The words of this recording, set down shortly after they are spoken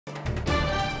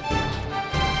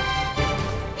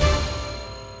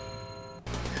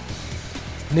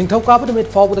निंथौकाब नुमित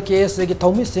फाउबद KSA की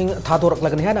थौमिसिंग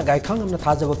थादोरकलगनि हाना गायखांग हमना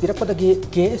थाजब पिरकपदगी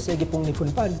KSA की पुंग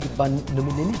निफुनपान की बन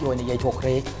नुमिनिनि की ओइना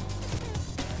याइथोखरे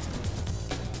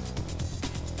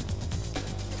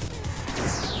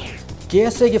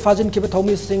केएसए की फाजिन की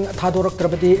थौमिसिंग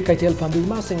थादोरकत्रबदि कैथेल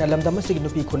फंबिमा सिंग लमदम सिग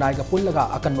नुपी खुनाइगा पुल्लगा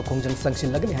अकन मखोंजंग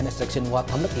संगसिनलगनि हाना सेक्शन वा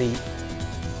थमलकली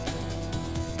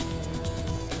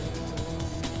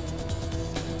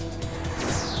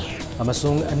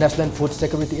नेशनल फूड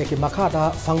सिक्योरिटी की मखादा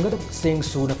फंगद सेंग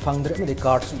सून फंगद्रे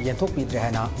कार्ड येंथोपीद्रे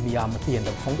हैना मियाम पेंद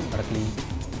फोंदुनरकली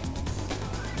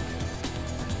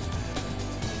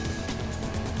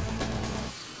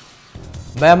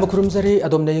मैम खुरुमजरी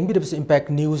अदोमने यंगबिदबस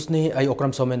इंपैक्ट न्यूज ने आई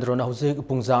Okram सोमेंद्रोना हुजिक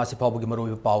पुंगजा सिफाबुगी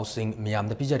मरोय पाउसिंग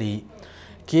मियाम पिजरी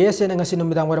KSA ngasi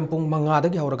numidang waram pung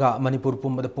mangadagi hauraga manipur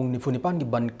pumbada pung nifunipan gi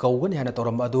ban kawgani hana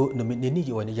toram adu numit nini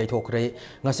gi oina yaithokre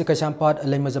ngasi kaisampat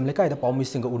leimajam lekai da paumi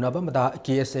singa unaba mada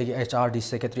KSA gi HRD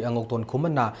secretary angokton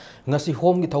khumanna ngasi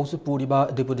home gi thausu puriba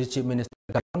deputy chief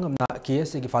minister ngamna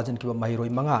KSA gi fajin ki mahiroi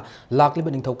manga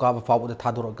lakliba ningthauka ba fawda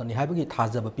thadoragani haibagi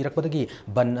thajaba pirakpadagi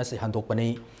ban ase handokpani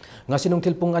ngasi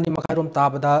nungthil pung ani makharom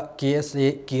tabada KSA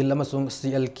kil amasung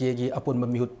CLK gi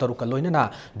apunma mihut taruka loinana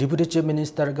deputy chief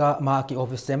minister ga ma ki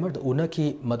office chamber una ki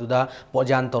maduda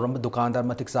pojan toram dukandar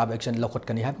matik sab action lokhot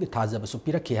kani haibagi thajaba su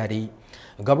pirakhi hari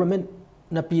government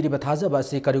na piriba thajaba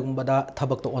se karigumbada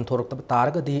thabak to onthorok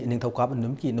taragadi ningthauka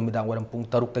numki numidang waram pung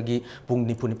taruk tagi pung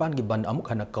nifunipan gi ban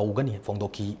amuk hana kaugani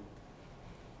fongdoki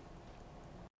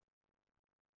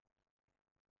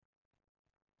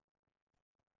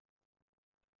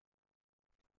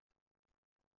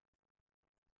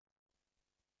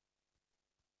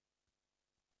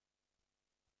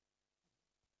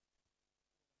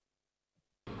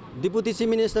Deputy Chief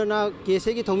Minister na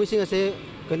KSA ki thomising ase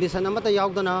condition amata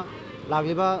yaudana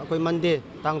lagliba koi Monday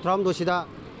tang 3 dosida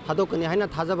hadokani haina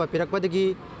thajaba pirakpadagi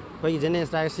koi jene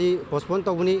strike si postpone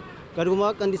tawuni karuma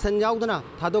condition yaudana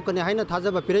thadokani haina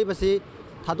thajaba pirai basi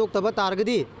thadok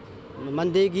targadi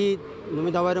Monday gi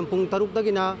numidawairam pung taruk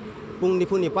dagina pung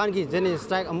nifuni pan gi jene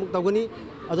strike amuk tawuni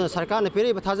aduna sarkar na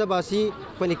pirai thajaba si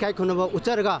koi nikai khunaba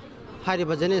ucharga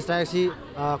हारिबा जने strike सी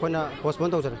कोना postpone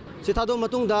तौजर सि थादो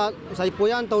मतुंगदा साइ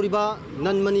पोयान तौरिबा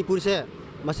none Manipur से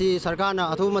मसी सरकारना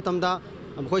अथु मतमदा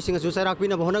मखोय सिंग सु सराक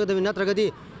पिना बहनगदबि नत्रगदि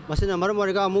मसिना मरम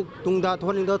वरगा मुक तुंगदा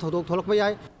थोनिंगदा थोदोक थोलकबा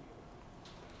याय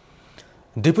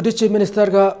Deputy Chief Minister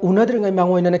ga unadringai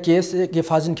mangoina na KSA ge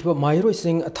fajin khiba mairoi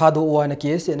sing thado oina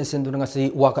KSA na sinduna si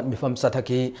wakat mifam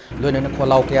sathaki loina na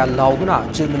kholau kya lauduna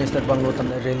Chief Minister banglo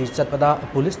tam rally chatpada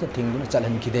police na thingduna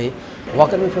chalhan khide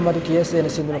wakat mifam adu KSA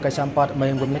na sinduna kaisampat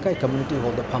mayangum lekai community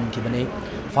hall da pham khibani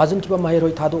fajin khiba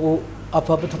mairoi thado o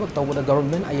afaba thabak tawda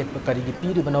government ayat kari gi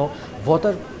piri bano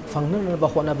voter fangna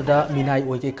ba khona bada minai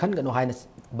oike khan gano haina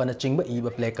bana chingba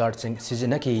iba placard sing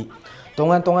sizinaki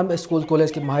tongan ba school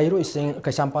college ki mahiro ising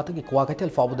kaisampat ki kwa kaithel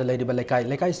fawda leidiba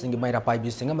lekai sing maira pai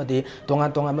bi sing amadi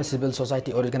tongan ma civil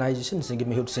society organization sing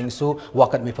mihut sing su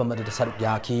wakat mifam adu saruk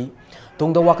yakhi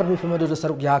tongda wakat mifam adu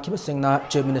saruk yakhi ba singna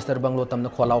chief minister banglo tamna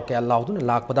kholau kya lauduna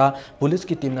lakpada police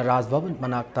ki team na raj bhavan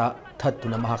manakta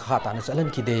thattuna mahakha na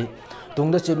chalan ki de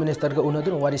tongda chief minister ga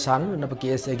unadun wari sana na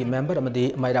KSA gi member amadi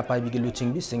maira pai bi gi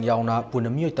luching bi sing yauna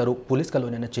punamioi taruk police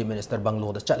kalona na chief minister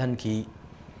banglo da chalan ki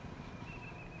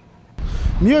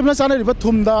मियोबना साने रिबा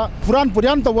थुमदा पुरान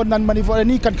पुरान तवन none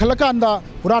मणिपुरनी कनखलकांदा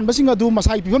पुरान busing अदु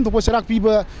मसाई पिफम तोप सराक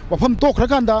पिबा वफम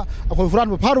तोखरकांदा अखोय पुरान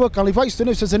फारवा कालिफाई state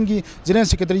session की general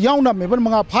secretary याउना member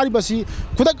मंगा फारिबसी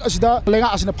खुदक असिदा लेगा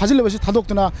असिना फाजिलबसी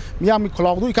थादोक्तना मियामी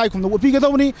खलाउदु इकाई खुमदो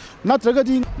उपिगदवनी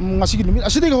नत्रगदि ngasi निमित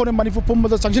असिदे होने मणिपुर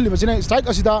पुमदा चंगसिलिबसिने स्ट्राइक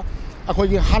असिदा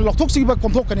अखोय हान लखथोकसिबा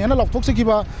कोमथोकनी हना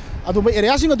लखथोकसिबा अदु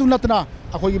एरिया सिंग अदु नतना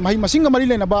अखोय महि मसिंग मरि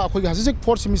लेनबा अखोय हसिक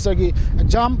 4th सेमिस्टर की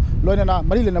एग्जाम लोइना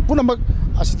मरि लेना पुनमक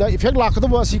असिदा इफेक्ट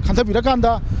लाखदबा असि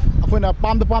खंथबिरकांदा अखोयना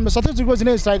पाम सथजिगो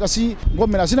जने स्ट्राइक असि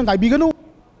गवर्नमेंट असिना गाइबिगनु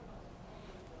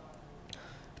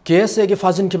KSA ge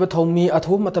fajin khiba thomi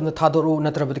athu matam na thadoro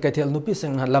natrabati kaithel nupi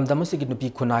sing lamdam sigi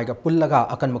nupi khunai ga pullaga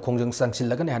akan makhongjang sangsil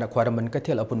laga ne hana khwaraman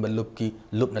kaithel apun lup ki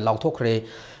lup na lauthokre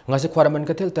ngasi khwaraman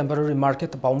kaithel temporary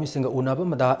market paumi sing unaba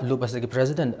mada lup asigi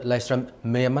president laisram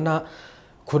memana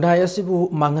khunai asibu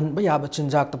mangan ba yaba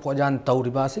chinjak ta pojan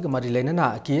tawriba asigi mari lenana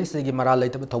KSA ge mara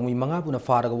leitaba thomi manga buna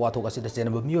faraga wathok asida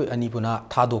chenaba mioi ani buna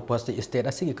thadok pasti state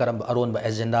asigi karam aron ba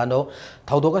agenda no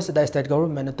thawdok asida state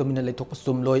government tumina leithok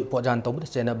sumloi pojan tawbu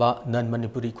chenaba nan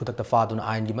manipuri khutak ta faduna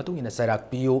ain gi matung ina sarak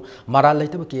piu mara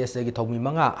leitaba KSA ge thomi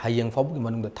manga hayeng fabu gi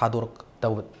manung da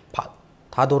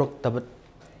thadorok tabat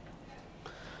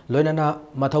loinana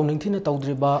mathau ningthina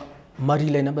tawdriba mari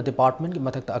lenaba department ki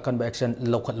mathak ta akan ba action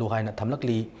lokhat lu haina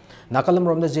thamlakli nakalam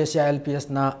romda JCILPS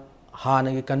na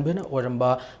हानगी convener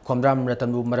Oramba खोमराम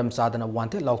रतनबु मरम चादना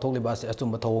wanted लाउथोकलिबा से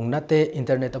अचुम थोंग नते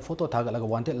internet photo थागलगा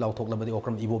wanted लाउथोकलबदि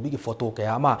Okram Ibobi की photo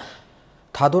कया मा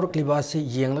थादोरक्लिबा से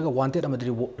येंगलगा wanted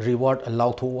अमदि reward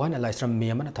लाउथो हाना लाइसरम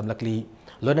मेमना थमलकली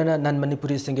लोनना none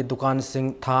Manipuri Singh दुकान सिंह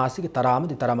था असि तरा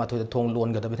अमदि तरामाथोय थोंग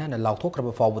लोनगदबना लाउथोक्रब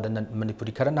फावबद नन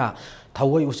मणिपुरी खरना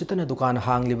थवई उसितना दुकान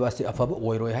हांगलिबा से अफब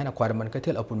ओइरोय हाना ख्वारमन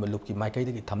कैथेल अपुन मलुपकी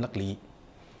माइकैदगी थमलकली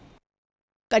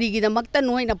करीगिदमक्ता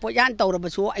नोइना पोयान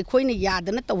तौरबसु अखोइना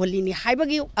यादना तौहलिनी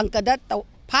हाइबगी अंकदा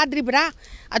फाद्रिब्रा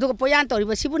अदुगा पोयान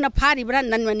तौरिबसिबुना फारिब्रा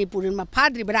नन मणिपुरीमा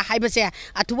फाद्रिब्रा हाइबसे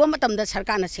अथुबा मतमदा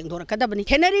सरकारना सेंगदोरकदबनी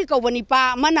हेनरी कौबनी पा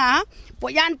मना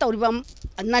पोयान तौरिबा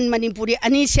नन मणिपुरी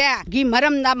अनीसे गी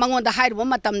मरमदा मंगोंदा हाइरबा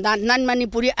मतमदा नन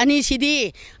मणिपुरी अनीसिदी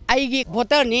आइगी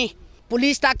भोटरनी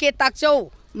पुलिस ताके ताकचौ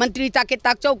मंत्री ताके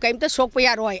ताकचौ कैमता सोकप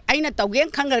यारोय अइना तौगें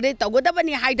खंगरे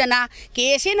तौगदबनी हाइदना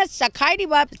केसेना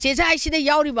चखाइरिबा चेजाइसिदा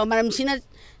यावरिबा मरमसिना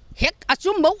हेक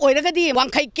अचुम्ब ओइरगदी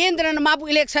वांखै केंद्रना माबु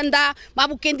इलेक्शनदा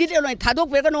माबु कैंडिडेट लोय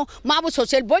थादोकबेगनो माबु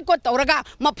सोशल बॉयकॉट तौरगा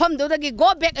मफमदोदगी गो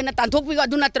बैक अना तांथोकबिगा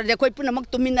अदु नत्रदे कोइ पुनमक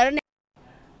तुमिनरने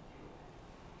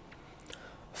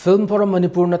फिल्म फोरम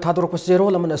मणिपुर न थादोरक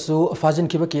चेरोल अमनसु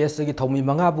फाजिनखिबा केस की थौमी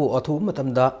मंगाबु अथु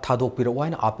मतमदा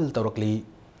थादोकपिरवाइना अपील तौरकली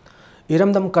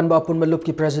इरमदम कनबा पुनम लुप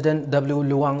की president W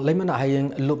Luwang Lemna Hayeng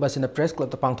loop असिना प्रेस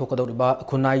क्लब पांथोकदौरिबा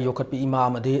खुनाई योखतपी इमा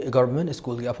अमदि गवर्नमेंट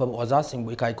स्कूल की अफब ओजा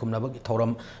सिंह इकाई खुमनबगी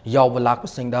थौरम यावब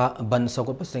लाकपसिंगदा बन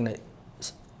सौगपसिंगना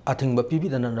अथिंग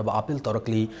पीबीदनब अपील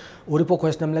तौरकली उरीपो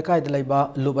क्वेश्चन लेकायद लेबा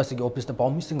लुप असिगी ऑफिस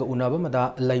पाउमिसिंग उनब मदा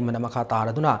लेमना मखा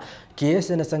तारदुना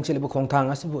केएसएन संगचिलिबु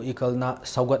खोंथांग असिबु इकलना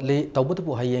सौगतले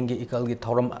तौबतबु हायेंगी इकलगी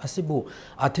थौरम असिबु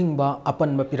अथिंगबा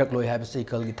अपनब पिरकलोय हाबसे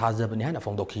इकलगी थाजबनि हाना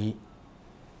फोंदोखी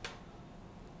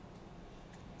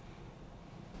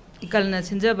इकलना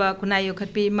सिंजबा खुनाई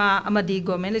योखतपी मा अमदी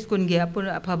गवर्नमेंट स्कूल की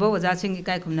अफब ओजासिंग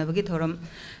इकाई खुमनबगी थौरम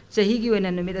चही की ओइना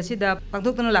नुमित असिदा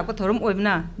पांथोक्तना लापा थौरम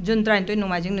ओइबना जून 23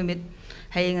 नोमाइजिंग नुमित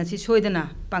हयेंग असि सोइदना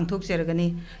पांथोक चेरगनी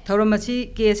थौरम असि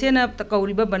केसेना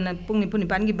कौरिबा बन पुंग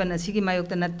 9 की बन असि की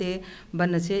मायोक्ता नते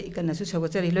बन से इकनसु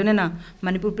सगचरी लोनना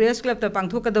मणिपुर प्रेस क्लब त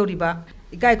पांथोकदौरिबा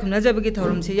इकाई खुमनजबगी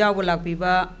थौरम से याव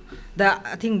लाकपीबा दा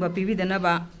अथिंगबा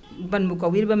पीबीदनबा बनबु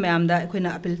कौरिबा मयामदा अखोइना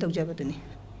अपील तौजबदुनी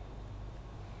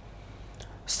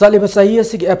सालिब सही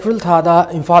असिगी अप्रैल थादा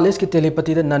इम्फाल ईस्ट की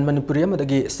तेलीपति नन मणिपुरी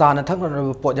अमदगी साना थंगनब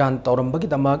पोजान तौरंबगी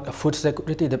दमक food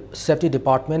security safety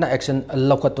department action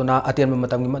लौखतुना अतेन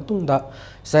Matangi मतुंगदा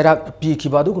सैराक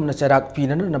पीखिबा अदुगुमना सैराक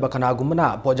पीननब खनागुमना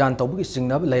पोजान तौबगी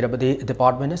सिंगनब लैरबदे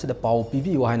department असिदा पाउ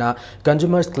पीबी हाइना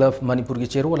कंज्यूमर्स क्लब मणिपुर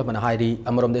की चेरोल अमना हाइरी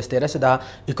अमरोमदे state असिदा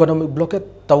economic blockade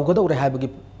तौगदौरे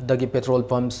हाइबगी दगी petrol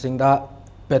pump सिंगदा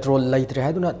petrol लैत्रे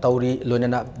हाइदुना तौरी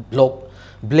लोइनना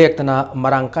black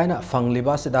Marang कायना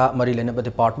फंगलिबा सिदा मरी लेनब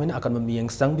डिपार्टमेंट अकन मियंग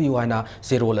संगबियु हाइना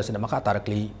सेरोल असिना मखा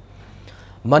तारकली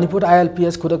मणिपुर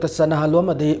ILPS खुदक सनहलो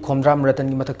मदि खोमराम रतन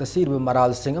की मथक सिरब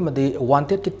मराल सिंह अमदि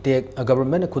वांटेड की टेक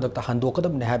गवर्नमेंट खुदक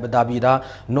हंदोकदब ने हाइब दाबीदा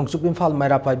नोंगचुप इम्फाल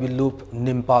मैरा पाइबी लूप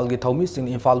निम्पाल की थौमी सिंह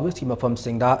इम्फाल वेस्ट की मफम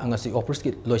सिंहदा अंगसी ऑफिस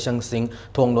की लोइसंग सिंह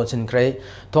थोंग लोंसिनख्रे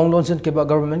थोंग लोंसिन के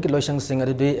गवर्नमेंट की लोइसंग सिंह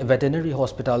अदि veterinary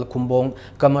hospital कुंबोंग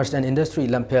commerce and industry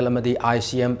लंफेल अमदि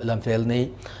ICM लंफेल ने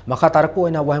मखा तारकपो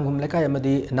ओइना वाहंगुम लेकाय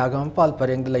अमदि नागामपाल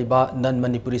परेंग लेबा नन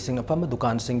मणिपुरी सिंह अफम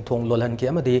दुकान सिंह थोंग लोलहन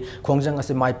के अमदि खोंजंग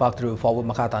असे माइ पाक्त्र फाव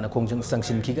मखाताना खोंजंग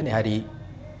संगसिन खिगने हारी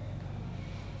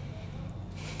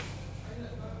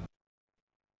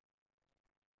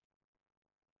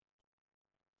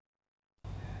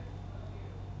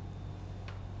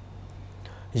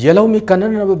येलो मी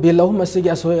कननब बिल अहुमसिगी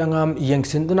असोय अंगाम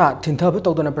यंगसिंदुना थिंथब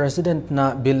तौदना प्रेसिडेंट ना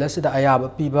बिल असिदा अयाब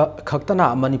पीबा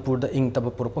खक्तना Manipur the इंगतब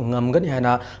पुरप ngamgani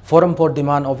Hana forum for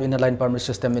demand of inline permit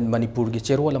system in Manipur की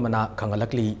चेरोल मना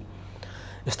खंगलकली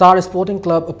स्टार स्पोर्टिंग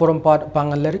क्लब पोरमपाट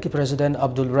पांगलर की प्रेसिडेंट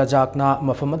अब्दुल रजाक ना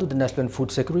मफमदु नेशनल फूड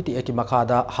सिक्योरिटी एकी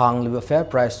मखादा हांगलिब फेयर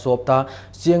प्राइस शॉपता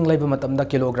चेंग लेब मतमदा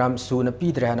किलोग्राम सून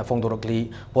पीद्रे हाना फोंदोरकली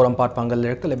पोरमपाट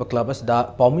पांगलर का लेब क्लब असदा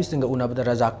पाउमी सिंग उनबद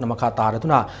रजाक ना मखा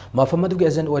तारदुना मफमदु के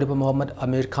एजेंट ओरिब मोहम्मद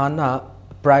आमिर खान ना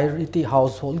प्रायोरिटी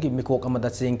हाउस होल्ड की मिकोक अमदा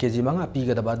चेंग केजी मंगा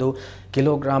पीगदबदु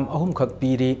किलोग्राम अहुम खक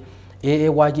पीरी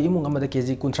AAY की इमुंग अमदा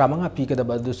केजी 35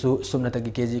 पीगदबदुसु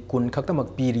सुमनतगी केजी 10 खक्तमक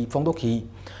पीरी फोंदोखी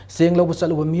सेंग लौब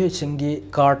चलुब मिय सिंगी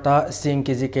कार्टा सेंग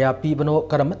केजी कया पीबनो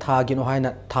करम थागिनो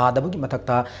हाइना थादबगी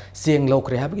मथक्ता सेंग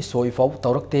लौखरे हाबगी सोई फाव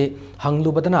तौरक्ते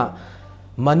हंगलुबदना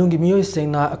मनुंगी मिय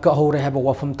सेंगना कहौरे हाब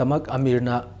वफम तमक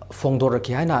अमीरना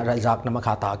फोंदोरखी हाइना रजाकना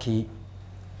मखा ताखी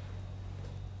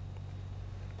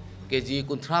केजी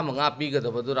 35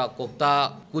 पीगदबदुरा कोक्ता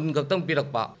 10 खक्तम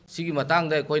पिरकपा सिगी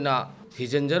मतंगदा अखोइना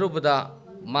थिजनजरुबदा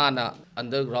माना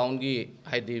अंडरग्राउंड की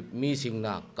हाइदि मी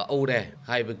सिंगना काउरे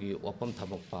हाइबगी वफम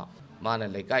थमकपा माना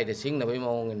लेकाइदे सिंगनबई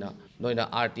मओंगिना नोइना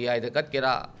RTI दा कट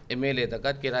केरा MLA दा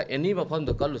कट केरा एनी मफम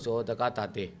दा कलुसो दका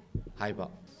ताते हाइबा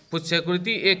फूड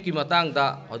सिक्योरिटी एक्ट की मतंग दा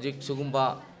हजिक सुगुम्बा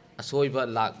असोइबा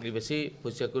लाक्लिबसी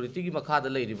फूड सिक्योरिटी की मखादा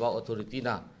लेरिबा अथॉरिटी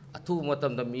ना अथु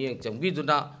मतम दा मियेंग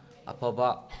चंगबिदुना अफबा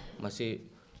मसी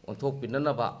ओंथोक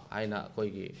पिननबा आइना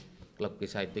कोइगी क्लब की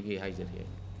साइड तगी हाइजरी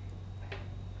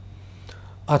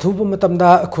अथुब मतमदा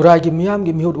खुराई की मियाम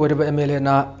की मिहुट ओइरबा MLA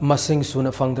ना मसिंग सुना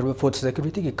फंगदर फूड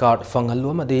सिक्योरिटी की कार्ड फंगल्लो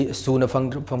अमदि सुना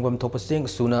फंगदर फंगबम थोपसिंग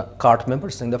सुना card member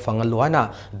Singh the फंगल्लो Hana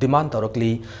demand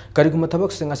तौरकली करिगुम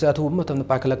थबक सिंग असे अथुब मतमदा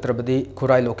पाखलक्तरबदि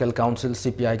खुराई लोकल काउंसिल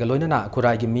CPI गा लोइना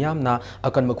खुराई की मियाम ना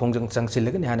अकन मखोंजंग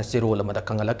चंगसिलगनि हाना सिरोल अमदा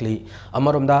कंगलकली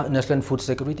अमरोमदा नेशनल फूड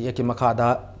सिक्योरिटी एकी मखादा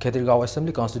खेतिरगांव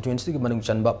असेंबली कॉन्स्टिट्यूएंसी की मनुंग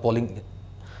चनबा पोलिंग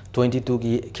 22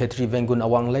 की खेत्री वेंगुन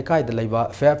अवांग लेकाई द लेबा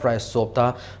फेयर प्राइस शॉपता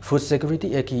फूड सिक्योरिटी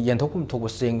एकी यंथोकम थोक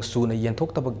सिंग सुना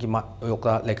यंथोक्तबगी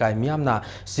योका लेकाई मियामना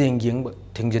सिंग यंग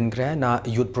थिंगजिनग्रे ना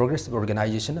यूथ प्रोग्रेसिव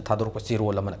ऑर्गेनाइजेशन थादोरप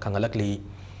सिरोल अमन खंगलकली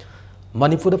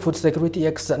Manipur food security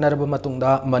act सनरब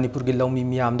मतुंगदा Manipur की लौमी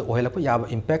मियाम the ओहेलप याब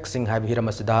impact Singh HYBE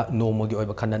हिरमसदा नोमोगी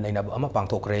ओइब Khanna नैनब अमा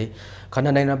पांगथोकरे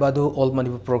खन्ना नैनब अदु all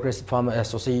Manipur progressive farmer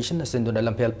association सिंधुना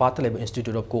लंपेल पात लेब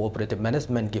इंस्टीट्यूट ऑफ कोऑपरेटिव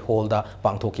मैनेजमेंट की हॉल दा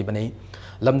पांगथोकी बने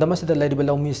लमदम असिदा लेरिब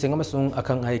लौमी सिंग अमसुंग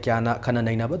अखंग हाइ क्याना खन्ना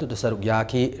नैनब अदु सरुक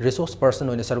याकी रिसोर्स पर्सन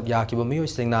ओइना सरुक याकी ब मियोय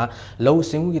सिंगना लौ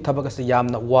सिंगु की थबक असे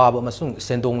यामना वाब अमसुंग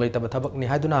सेंदोंग लेतब थबक नि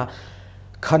हाइदुना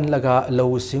खन लगा लौ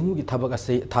सिंगु की थबक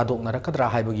असे थादोकनरकद्रा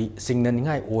हाइबगी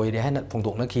सिंगननिंगाई ओइरे हाइना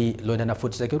फोंदोकनखी लोइना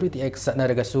फूड सिक्योरिटी एक्ट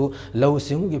सनरगसु लौ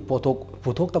सिंगु की पोथोक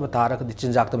पुथोक्तब तारकदि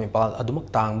चिंजाक तमिपाल अदुमक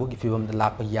तांगबुगी फिबम द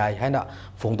लाप याय हाइना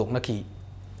फोंदोकनखी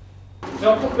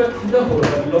जॉबक थिंदा हो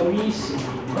लौमी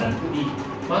सिंगी मनपुदी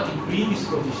माकी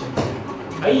प्रीडिस्पोजिशन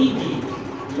आईगी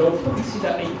लौफम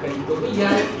सिदा आई करी तो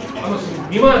याय अमसु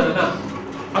बिमानना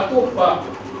अतोपा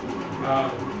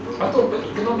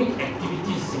economic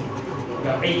activities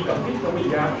ay compete to be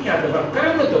the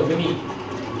current of the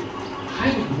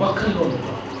highly wakal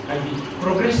I mean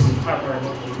progressive partner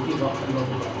of the wakal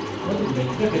what is the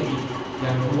activity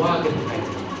yang wagan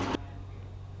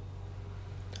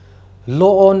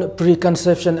law on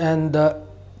preconception and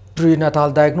prenatal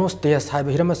diagnosis hai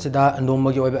hiramasida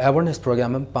nomagi oiba awareness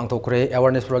program pangthokre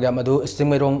awareness program adu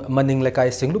singmairong maning lekai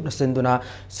singlup sinduna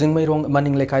singmairong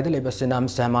maning lekai de leba sinam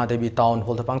sama devi town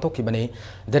hall da pangthokki bani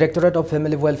directorate of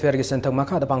family welfare gi senthak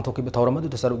makha da pangthokki thoram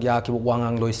adu sarugya ki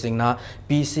wangang loi singna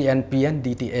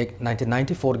PCNPNDT Act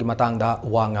 1994 gi matang da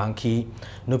wangang ki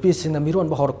nupi singna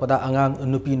miron ba horok pada angang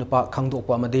nupi nupa khangdok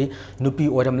pa amadi nupi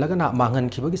oiram lagana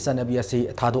mangan ki bagi sanabi asi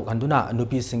thadok handuna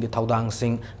nupi singi thaudang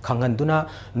sing khanghanduna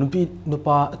nupi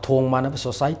nupa thong manab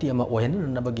society ama ohen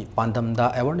nabagi pandam da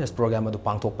awareness program adu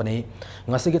pangthokpani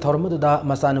ngasigi thormadu da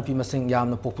masa nupi masing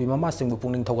yamna pokpi mama sing bu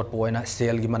pungning thogat poina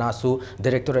sel gi manasu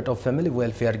directorate of family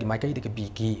welfare gi makai de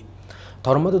biki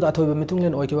thormadu da thoiba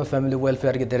mitunglen oikiba family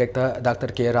welfare gi director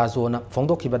Dr. K Razona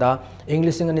phongdokhibada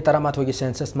english ing ani tarama thogi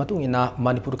census matung ina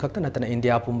manipur khakta natana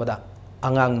india pumbada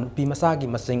angang nupi masagi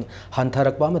masing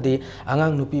hantarakpa amadi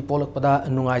angang nupi polakpada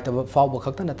nungaitaba fawba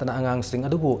khakta natana angang sing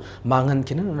adubu mangan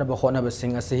kinana ba honaba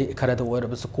sing ase kharada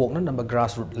oiraba sukokna namba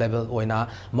grassroots level oina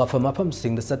mafam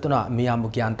sing da satuna miyam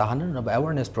gyan tahana namba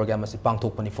awareness program ase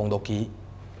pangthokpani phongdoki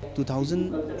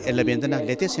 2011 na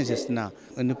latest census na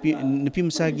nupi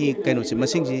masagi kaino se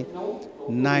masing ji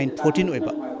 914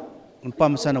 oiba unpa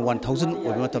masana 1000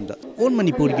 oiba matamda on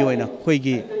manipur gi oina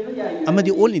khoigi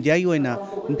amadi all india gi oina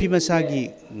nupi masagi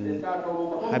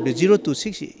habe 0 to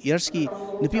 6 years ki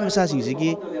nupi masa sing ji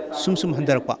gi sum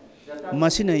handarakpa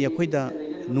masina yakhoida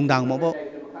nungdang mabo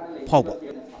phawba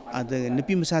ada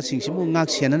nupi masa sing sibu ngak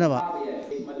senana ba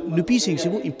nupi sing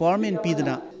sibu empowerment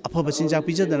pidana afaba sinjak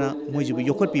pijadana moijibu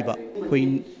yokot piba khoi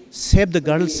save the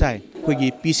girl side khoi gi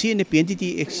pc ne pntt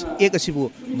ek asibu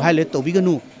violate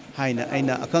tobiganu haina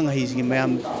aina akang haisi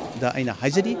mayam da aina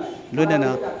hajari loinana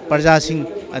parja sing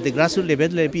at the grassroots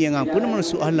level le pi angang punam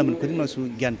su ahlam kudima su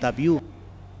gyan tabiu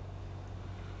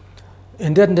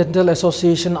Indian Dental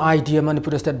Association idea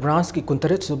Manipur State Branch ki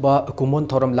kuntaret suba kumon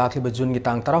thoram lakli ba jun gi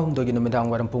tang tara hum do gi numidang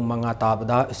waram pung manga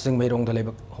tabada singmairong de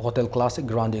leba hotel classic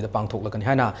grande da pangthok lakan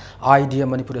hana idea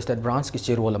Manipur State Branch ki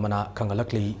chirol mana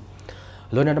khangalakli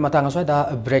loina da matang aswa da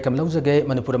break am lawjage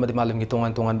Manipur madi malam gi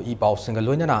tongan i paw single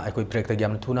loina na ekoi break ta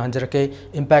gyam thuna hanjarake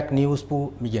impact news pu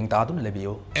miyeng ta dun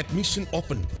lebiyo admission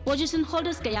open position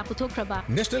holders kaya puthokraba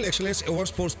National Excellence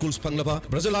Awards for Schools panglaba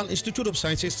Brazilian Institute of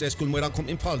Sciences School Moirangkhom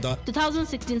Imphal da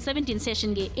 2016-17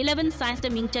 session ge 11 science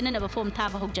da ming chanan aba form tha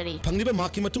ba hokjari phangliba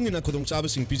maki matungina khudong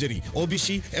chaba sing pijari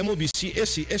OBC MOBC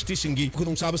SC ST singi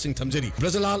khudong chaba sing thamjari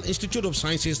Brazilian Institute of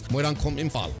Sciences Moirangkhom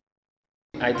Imphal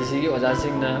ITC की वजह से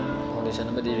ना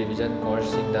foundation amadi revision course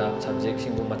singda subject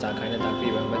singbu macha khaina takpi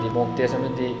ba amadi mock test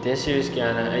amadi test series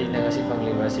kyana ai na ngasi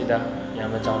pangliba sida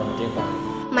yamna chawna mateng pa.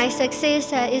 My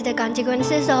success is the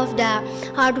consequences of the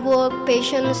hard work,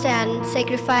 patience and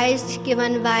sacrifice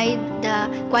given by the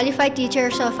qualified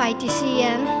teachers of ITC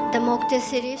and the mock test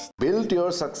series. Build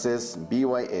your success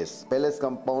BYS Palace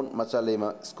Compound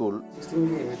Machalema School. 16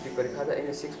 की metric परीक्षा दा इन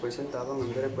 6% ताबा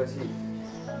मंदर पसी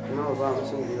इमा बाबा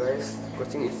अमसुंग BYS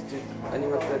coaching institute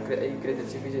अनिमत credit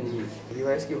सिपिजनी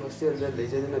BYS की hostel दा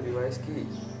लेजेदना BYS की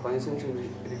foundation से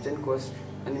रिविजन कोर्स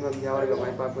अनिमत यावरगा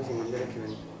माय पाक पसी मंदर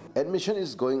खिबनी. Admission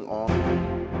is going on.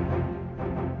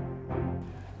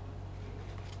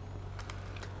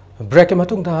 Break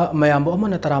matung da mayam bo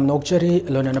man taram nokchari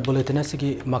lona na bulletin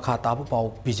asigi makha tabu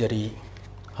pau bijari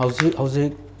hauzi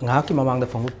nga ki mamang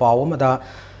da fangu pau ma da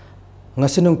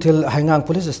ngasinung til haingang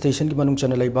police station ki manung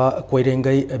chana leiba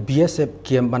koirengai BSF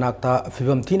kem banakta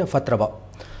fibam thina fatraba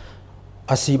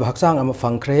asib haksang ama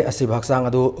fangkre asib haksang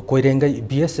adu koirengai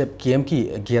BSF kem ki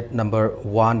gate number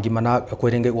 1 gi manak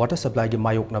koirengai water supply gi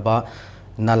mayuk na ba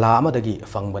nala ama dagi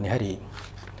fangbani hari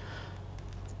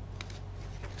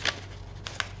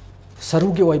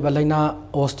sarugi oiba laina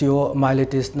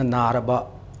osteomyelitis na naraba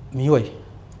mioi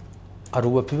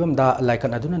aruba phibam da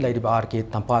laikan aduna lairiba RK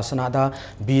tampasana da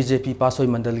BJP pasoi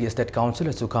mandal gi state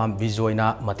council sukam bijoina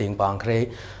mateng pangkre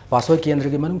pasoi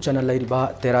kendra gi manung chana lairiba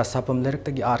tera sapam lerak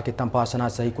tagi RK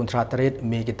tampasana sahi kunthra taret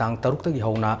me gi tang taruk tagi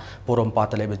hauna porom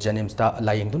pataleba janems da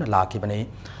layengduna laki bane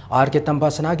RK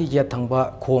tampasana gi ya thangba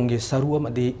khongi saru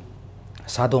amadi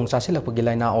sadong chasilak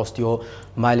pagilaina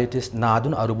osteomyelitis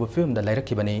nadun arubu film da lairak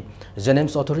bani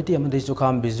janems authority amadi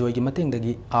sukam bijoi gi mateng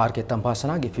dagi RK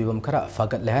tampasana gi film khara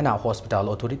fagat lehana hospital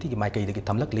authority gi maikai dagi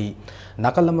tamlakli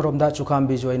nakalam romda sukam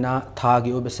bijoi na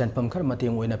thagi obe senpam khar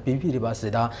mateng oina pipi riba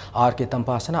sida RK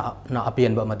tampasana na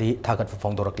apian ba madi thagat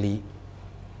fongdorakli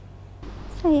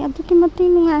sai adu ki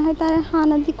mateng ngai hai tare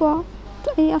hana di ko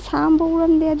ai asam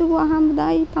boran de adu aham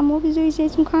dai tamo bijoi se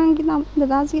sungkhang gi nam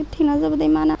dada ji thina jab dai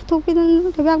mana thokpidan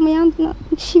thebak mayam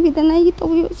sibidan ai gi to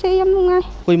se yam ngai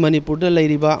koi manipur da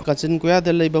leiriba kachin koya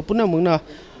da leiba punamungna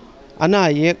ana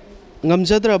yek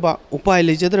ngamjadraba upai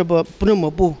lejadraba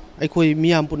punamapu aikoi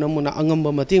miyam punamuna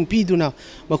angamba mateng piduna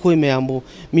makoi mayambu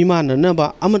mimana na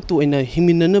ba amatu ina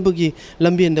himinna bagi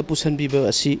lambien da pusan biba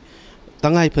asi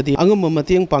tangai phadi angam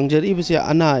mateng pangjari bse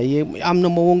ana ye amna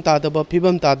mawong ta daba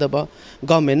phibam ta daba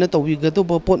government na tawi gato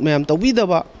ba pot mayam tawi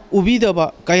daba ubi daba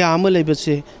kaya ama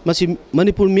leibse masi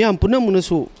manipur miyam punamuna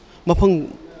su mafang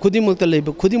khudimak ta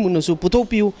leiba khudimuna su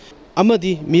putopiu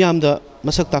amadi miyam da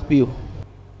masak takpiu.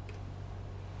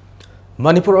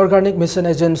 Manipur Organic Mission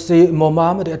Agency MOMA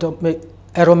amadi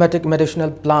Aromatic Medicinal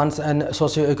Plants and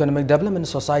Socio-Economic Development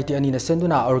Society ani na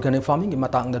senduna organic farming gi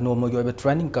matang da normal yobe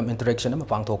training kam interaction ma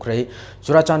pangthokre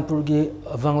Churachandpur gi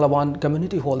Wanglawan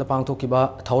Community Hall da pangthokiba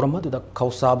thauram adu da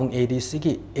Khausabung ADC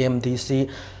gi MDC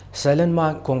Selenma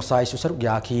Kongsai susar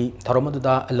gyaki thauram adu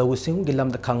da lawsing gi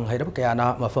lam da khang hairab kayana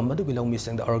mafam adu gi lawmi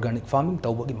sing da organic farming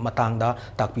tawba gi matang da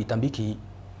takpi tambi ki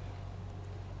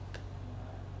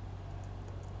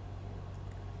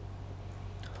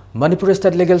Manipur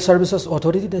State Legal Services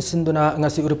Authority de Sinduna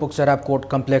ngasi Uripok Charap Court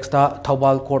Complex ta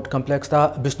Thawbal Court Complex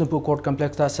ta Bishnupur Court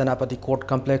Complex ta Senapati Court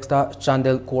Complex ta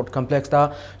Chandel Court Complex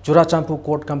ta Churachandpur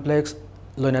Court Complex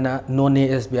loinana None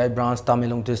SBI Branch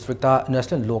Tamilong District ta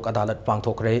National Lok Adalat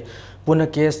pangthokre puna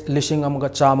case lishing amaga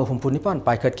chama humpunipan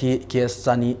paikhat ki case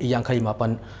chani yankhai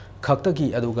mapan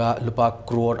khaktagi aduga lupa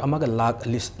crore amaga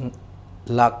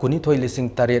lakh kuni thoi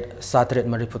lising taret satret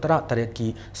mariputara taret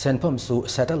ki senpam su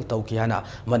settle tau kiana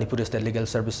Manipur State Legal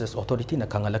Services Authority na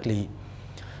khangalakli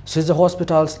Siza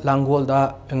Hospitals Langol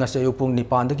da ngase upung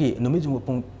nipandagi numijung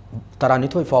upung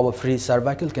tarani thoi fawa free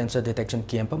cervical cancer detection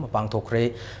camp ma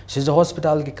pangthokre Siza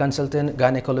Hospital ki consultant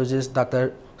gynecologist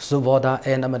Dr. Subodha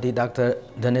and amadi Dr.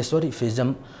 Dhaneswari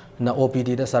Fizam na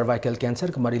OPD da cervical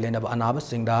cancer ka mari lena anaba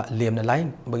singda lemna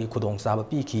line bagi khudong saba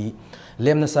piki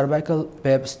lemna cervical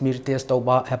pap smear test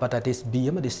tauba hepatitis B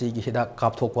amadi C gi hida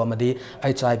kap thokwa amadi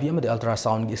HIV amadi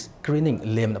ultrasound gi screening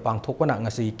lemna pang thokwa na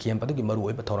ngasi camp adu gi maru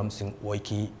oi bathoram sing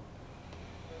oiki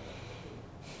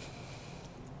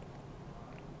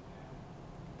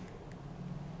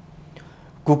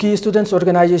Kuki Students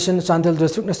Organization Chandel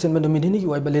District na sinma nominini ki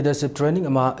waiba leadership training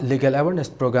ama legal awareness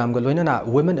program ga loina na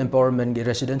women empowerment gi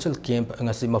residential camp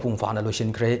ngasi mapung fana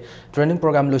lotion kre training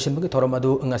program lotion bagi thoram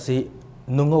adu ngasi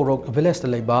Nungorok village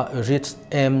laiba Rich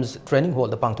Ames training hall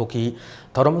da pangthoki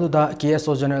thoram adu da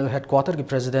KSO General Headquarter ki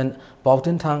president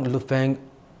Pautin Thang Lufeng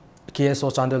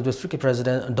KSO Chandel District ki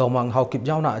president Domang Haukip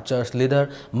Jauna church leader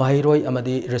Mahiroi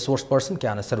amadi resource person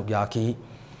kyana sarugya ki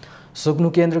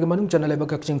Sugnu Kendra ke manung channel eba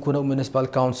kakching kuna municipal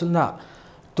council na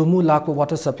Tumu Lakpa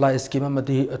Water Supply Scheme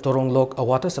Amadi Toronglok a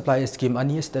Water Supply Scheme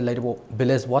Anis the Lady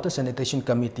Village Water Sanitation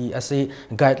Committee as a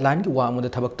guideline Wam the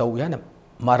Tabak Tawiana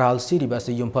Maral City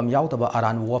Basi Yumpam Yautaba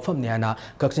Aran Wafam Niana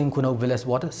Kaksing Kuno Village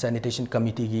Water Sanitation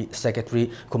Committee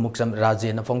Secretary Kumuksam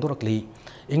Rajan Fongdorakli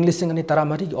English Singani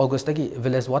Taramari Augustagi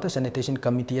Village Water Sanitation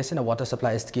Committee as a Water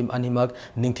Supply Scheme Animag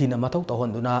Nintina Matau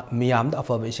Tahonduna Miam the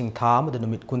Affirmation Tham the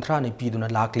Numit Kuntrani Piduna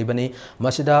Laklibani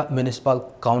Masida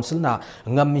Municipal Council na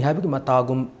Ngam Mihabi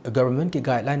Matagum Government ki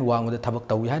guideline wang the Tabak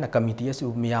Tawihana Committee as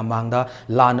Miam Mangda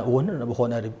Lan owner of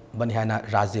Honor Banihana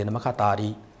Rajan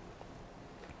Makatari.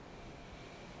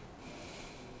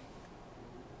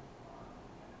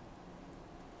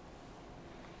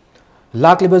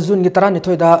 Lakliba Zun Gitara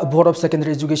Nitoida Board of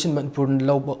Secondary Education Manipur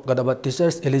Low Gadaba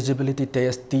Teachers Eligibility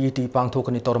Test TET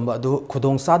Pangtokani Toramba do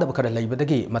Kudong Sada Bakara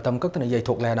Laibadagi Matam Kakana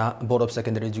Yatok Lana Board of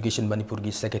Secondary Education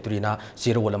Manipurgi Secretary na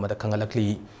Zero Walamada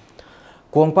Kangalakli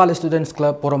Kongpal Students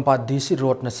Club Porompa DC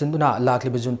Road na Sinduna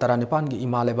Lakliba Zun Taranipan gi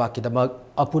Imaleba Kidamag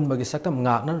Apun Bagi Sakam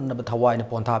Ngakna Nabatawai na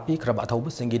Pontapi Krabatabu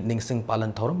Singit Ningsing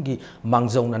Palan Torum gi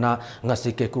Mangzong na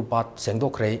Ngasi Kekupat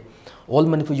Sengdokre All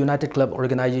Manipur United Club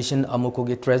Organization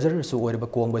Amukogi Treasurer Su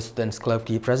Oiriba Kongba Students Club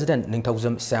ki President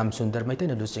Ningtauzam Sam Sundar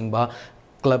Maitena Lusingba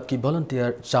Club ki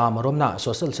Volunteer Chamaromna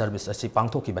Social Service Asi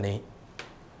Pangtoki Bani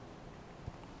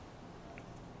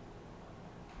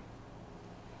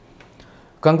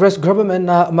Congress government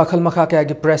na Makal Makaka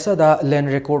gi pressa da land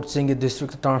record singi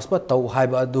district transport tau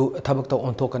haiba adu thabak tau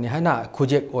ontokani haina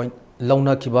khujek oin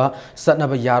launa kiba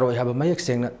satnaba yaro haba mayak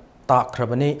sengna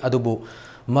takrabani adubu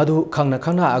Madu Kangna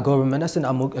Kangna government as an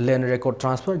amuk land record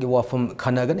transfer gi wafum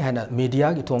khanagan hana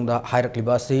media gi thongda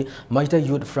hairakliba Maita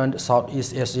Youth Front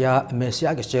Southeast Asia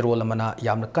Mesia gi cherol mana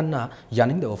yamna kanna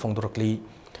yaning de ofongdurkli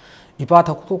Ipa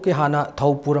thakko ke hana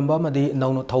thau puramba madi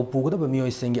nauno thau pugda bamioi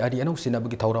singi adi anok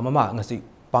sinabgi thauramama ngasi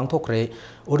pangthokre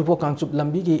Uripo Kangchup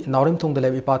lambi gi naurim thongda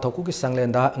lebi ipa thakko ki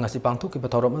sanglenda ngasi pangthok ki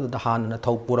bathauram da hana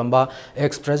thau puramba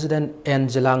ex president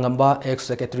Angela Ngamba ex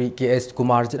secretary KS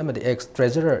Kumar Jinamadi ex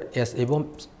treasurer S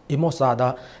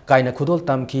Imosada Kaina Kudol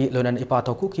Tamki Lonan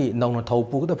Ipatoku ki Nauno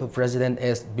Taupu the President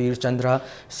S Bir Chandra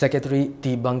Secretary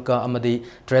T Banka Amadi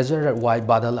Treasurer Y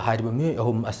Badal Haidbumi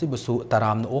Hum Asibusu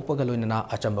Taram Opagalunana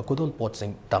Achamba Kudol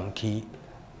Potsing Tamki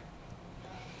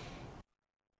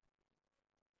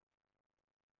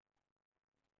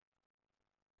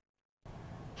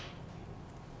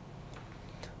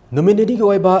Nominating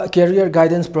Oiba Career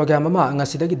Guidance Program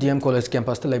Ngasidagi DM College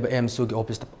Campus to Labor MSU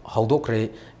Office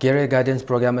Haudokre Career Guidance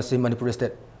Program as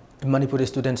Manipuri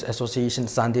Students Association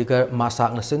Sandigar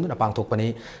Masak Nasin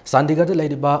Pangtokpani Sandigar the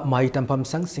Ladyba Mai Tampam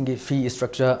Sang Singi fee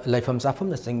structure Lifam Safam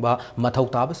the Singba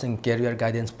Matautab Sing Career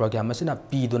Guidance Program Asina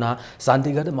Piduna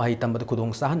Sandigar the Mai Tamba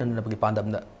Kudong Sahan and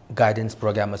Nabipandam Guidance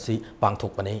Program Asi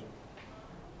Pangtokpani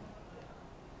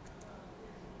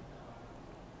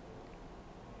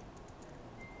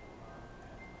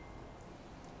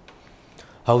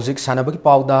Hauzik Sanabaki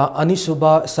Pauda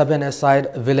Anisuba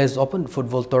 7-a-side Village Open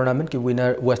Football Tournament ki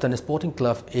winner Western Sporting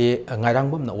Club A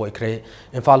Ngairangbam na oikre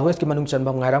Imphal West ki manung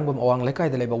chanbam Ngairangbam awang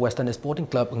lekai de leba Western Sporting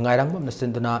Club Ngairangbam na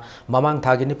sinduna mamang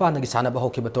thagi nipa nagi sanaba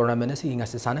hoki ba tournament si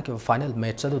ngasi sana ki final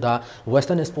match aduda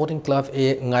Western Sporting Club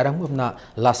A Ngairangbam na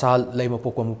lasal leimo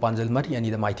pokom panjal mari ani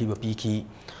da maiti ba piki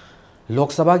Lok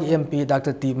Sabha ki MP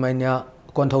Dr. T Manya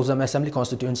Konthozam Assembly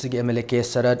Constituency ki MLA K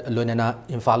Sarad Lonena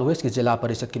Imphal West ki Jila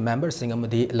Parishad ki member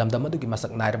singamadi lamdamadu ki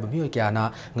masak nairaba miyo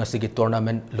kyana ngasi ki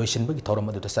tournament loishinba ki thoram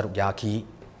adu saruk yaki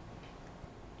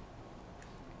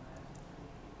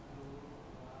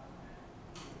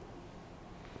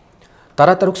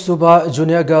Tarataruk Suba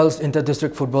Junior Girls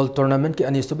Inter-District Football Tournament ki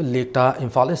Anisuba League ta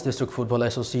Imphal East District Football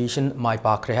Association Mai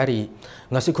Park Rehari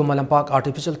ngasi Kumalampak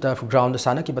Artificial Turf Ground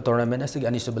sana ki ba tournament as ki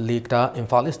Anisuba League ta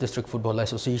Imphal East District Football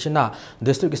Association na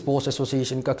District Sports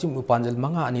Association kaksim upanjal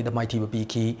mga ani da mai tiba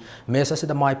piki mesa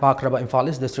sida Mai Park raba Imphal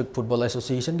East District Football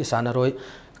Association ki sana roi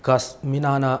kas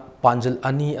minana panjal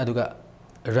ani aduga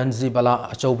Ranzi Bala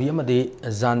Achaubi Amadi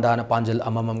Zandana Panjal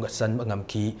Amamam San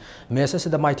Bangamki Mesa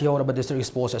Sida Mighty Oraba District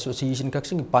Sports Association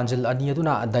Kaksing Panjal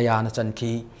Aniaduna Dayana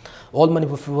Chanki All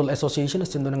Manipur Football Association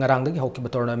Sinduna Ngaranga Hockey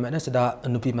Tournament Sida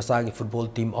Nupi Masagi Football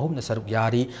Team Ahum Nasaruk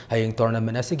Yari Haying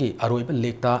Tournament Asigi Aroiba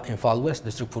Lekta Imphal West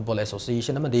District Football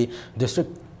Association Amadi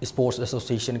District Sports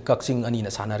Association Kaksing Anina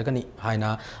Sanargani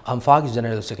Haina Amfag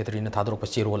General Secretary Natadro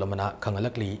Pachiro Lamana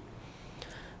Kangalakli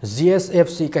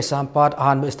GSFC Kaisampat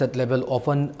Ahanba State Level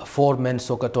Open 4-Man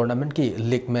Soccer Tournament ki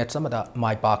League Match amada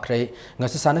Mai Pakre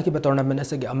ngasi sana ki ba tournament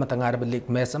asagi amatanga raba League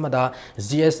Match amada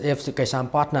GSFC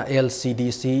Kaisampat na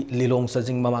LCDC Lilong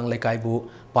Sajing Mamang Lekaibu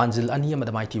पांजिल अनी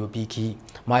माइथीब पीखी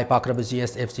माई पाक्रब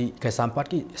GSFC कैसामपाट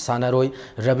की सानरोय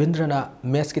रविंद्रना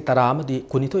match की तरा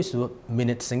कुनिथोइसु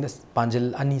minute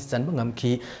पांजिल अनी चनब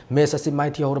ngमखी match असी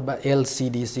माइथी होरब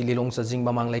LCDC Lilong सजिंग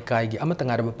ममांग लेकाई की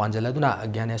अमतंगारब पांजिल अदुना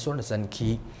Dnyaneshwar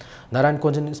चनखी Narayan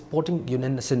कोंजन sporting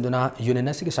union सिंधुना union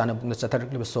असिगी सानबुंग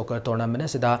चथरक्लिब सोकर tournament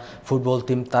असिदा football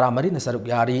team 13 सरुक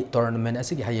यारी टूर्नामेंट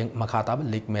असिगी हयेंग मखाताब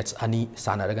लीग मैच अनी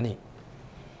सानरगनी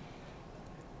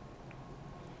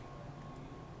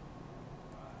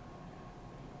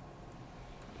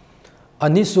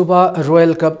अनिसुबा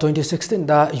रॉयल कप 2016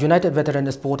 दा United veteran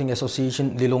sporting association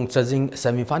Lilong चजिंग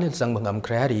semifinal चंगबंगम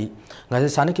ख्रेरी ngase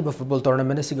sanaki ba football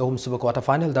tournament asiga humsuba quarter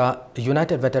final da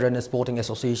United Veteran Sporting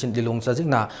Association Lilong चजिंग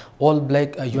ना All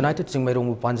Black United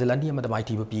चिंगमेरोंग पांजिलानी अमद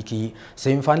माइथी Peaky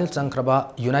semifinal चंगख्रबा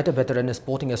United Veteran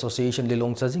Sporting Association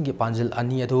Lilong चजिंग की पांजिल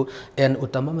अनी अदु N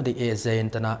उत्तम अमदि ए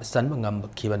जयंतना सनबंगम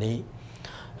खिबनी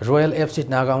Royal FC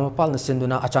Nagamapal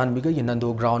Sinduna Achanbiga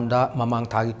Yinando Ground Mamang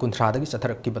Tagi Kuntrada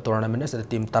Sataraki tournament as the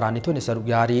team Taranito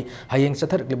Sarugyari Hayeng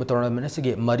Sataraki tournament as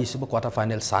Mari Super quarter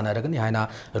final Sanaragani Hina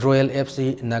Royal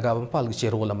FC Nagamapal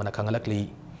Chirola Manakangalakli.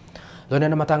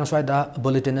 Lonana Matang Swada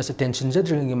bulletin as attention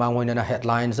during Mangwana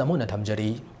headlines Amona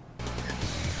Tamjari.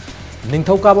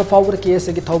 Ningtokaba forward case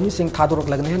agi thomi sing thadorok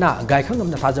lagnena gaikang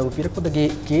amna thaja pirak podagi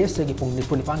case agi pung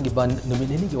nipunipan gi ban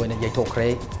numini gi oina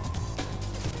yaithokre.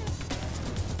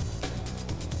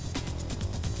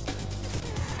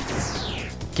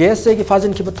 Case की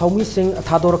फाजन की थौमी सिंह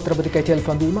थादोरक तरबदी कैथेल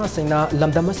फंबीमा सिंहना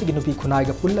लमदम असिगी नुपी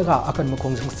खुनाइगा पुल्लगा अकन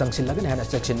मखोंग संगसिलगन हैना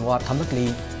section वा थमकली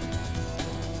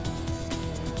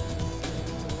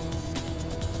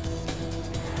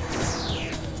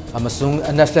अमसुंग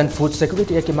national food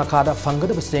security की मखादा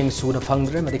फंगदब सिंह सुना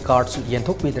फंगद्रे मदि card सु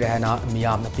येंथोक पिद्रे हैना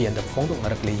मियाम न पियन द फोंदोक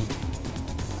नरकली